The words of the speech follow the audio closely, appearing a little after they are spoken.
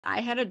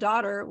I had a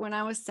daughter when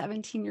I was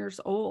 17 years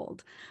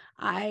old.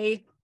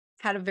 I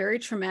had a very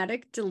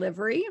traumatic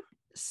delivery,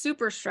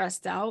 super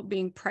stressed out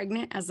being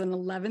pregnant as an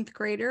 11th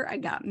grader. I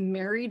got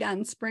married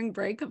on spring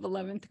break of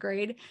 11th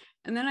grade.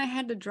 And then I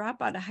had to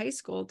drop out of high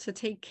school to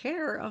take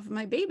care of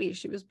my baby.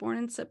 She was born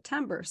in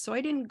September. So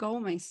I didn't go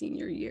my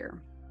senior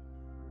year.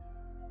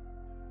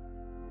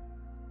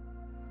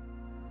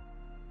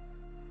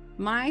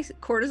 My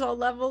cortisol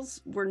levels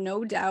were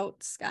no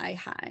doubt sky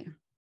high.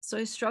 So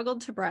I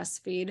struggled to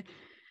breastfeed.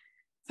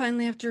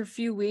 Finally, after a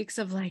few weeks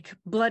of like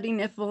bloody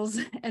nipples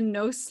and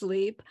no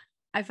sleep,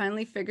 I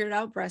finally figured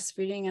out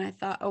breastfeeding and I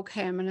thought,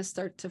 okay, I'm going to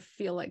start to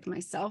feel like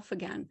myself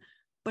again.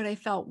 But I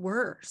felt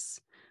worse.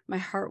 My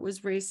heart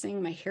was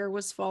racing. My hair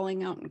was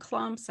falling out in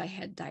clumps. I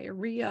had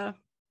diarrhea.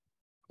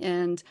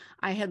 And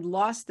I had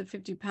lost the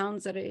 50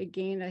 pounds that I had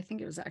gained. I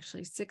think it was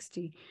actually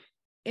 60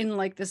 in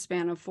like the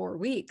span of 4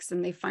 weeks.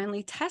 And they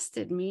finally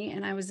tested me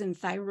and I was in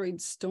thyroid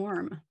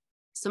storm.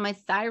 So my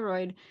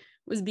thyroid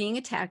was being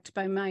attacked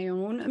by my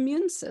own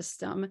immune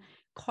system,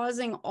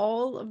 causing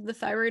all of the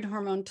thyroid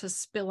hormone to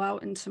spill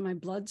out into my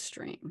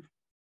bloodstream.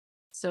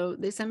 So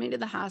they sent me to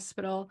the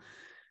hospital.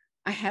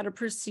 I had a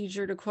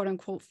procedure to quote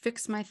unquote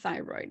fix my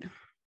thyroid.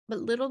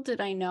 But little did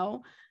I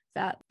know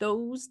that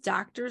those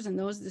doctors and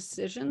those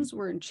decisions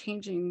were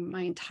changing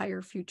my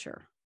entire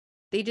future.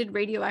 They did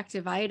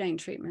radioactive iodine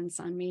treatments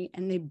on me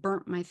and they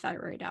burnt my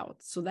thyroid out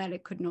so that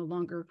it could no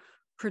longer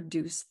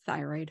produce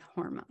thyroid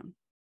hormone.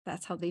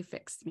 That's how they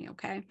fixed me,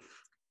 okay?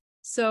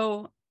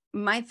 So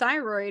my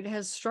thyroid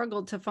has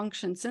struggled to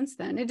function since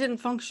then. It didn't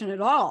function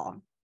at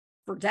all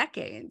for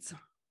decades,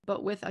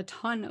 but with a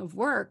ton of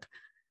work,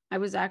 I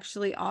was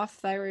actually off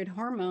thyroid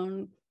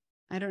hormone,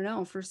 I don't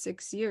know, for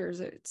 6 years.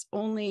 It's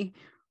only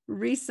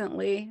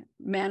recently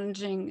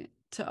managing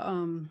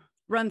to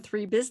run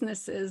 3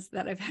 businesses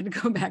that I've had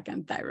to go back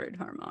on thyroid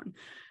hormone.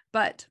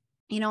 But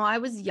I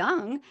was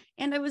young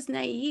and I was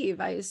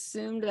naive. I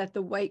assumed that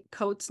the white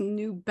coats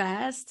knew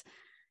best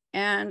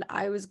and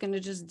I was going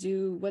to just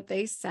do what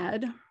they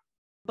said.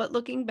 But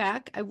looking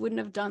back, I wouldn't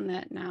have done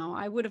that now.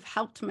 I would have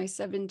helped my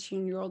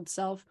 17-year-old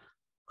self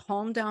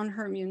calm down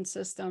her immune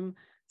system,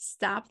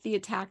 stop the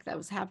attack that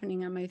was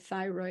happening on my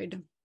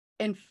thyroid,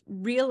 and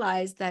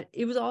realize that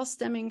it was all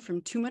stemming from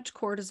too much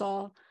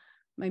cortisol,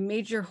 my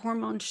major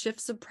hormone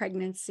shifts of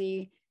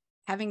pregnancy,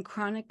 having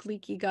chronic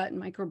leaky gut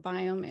and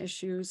microbiome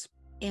issues.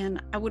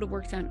 And I would have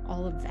worked on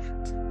all of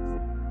that.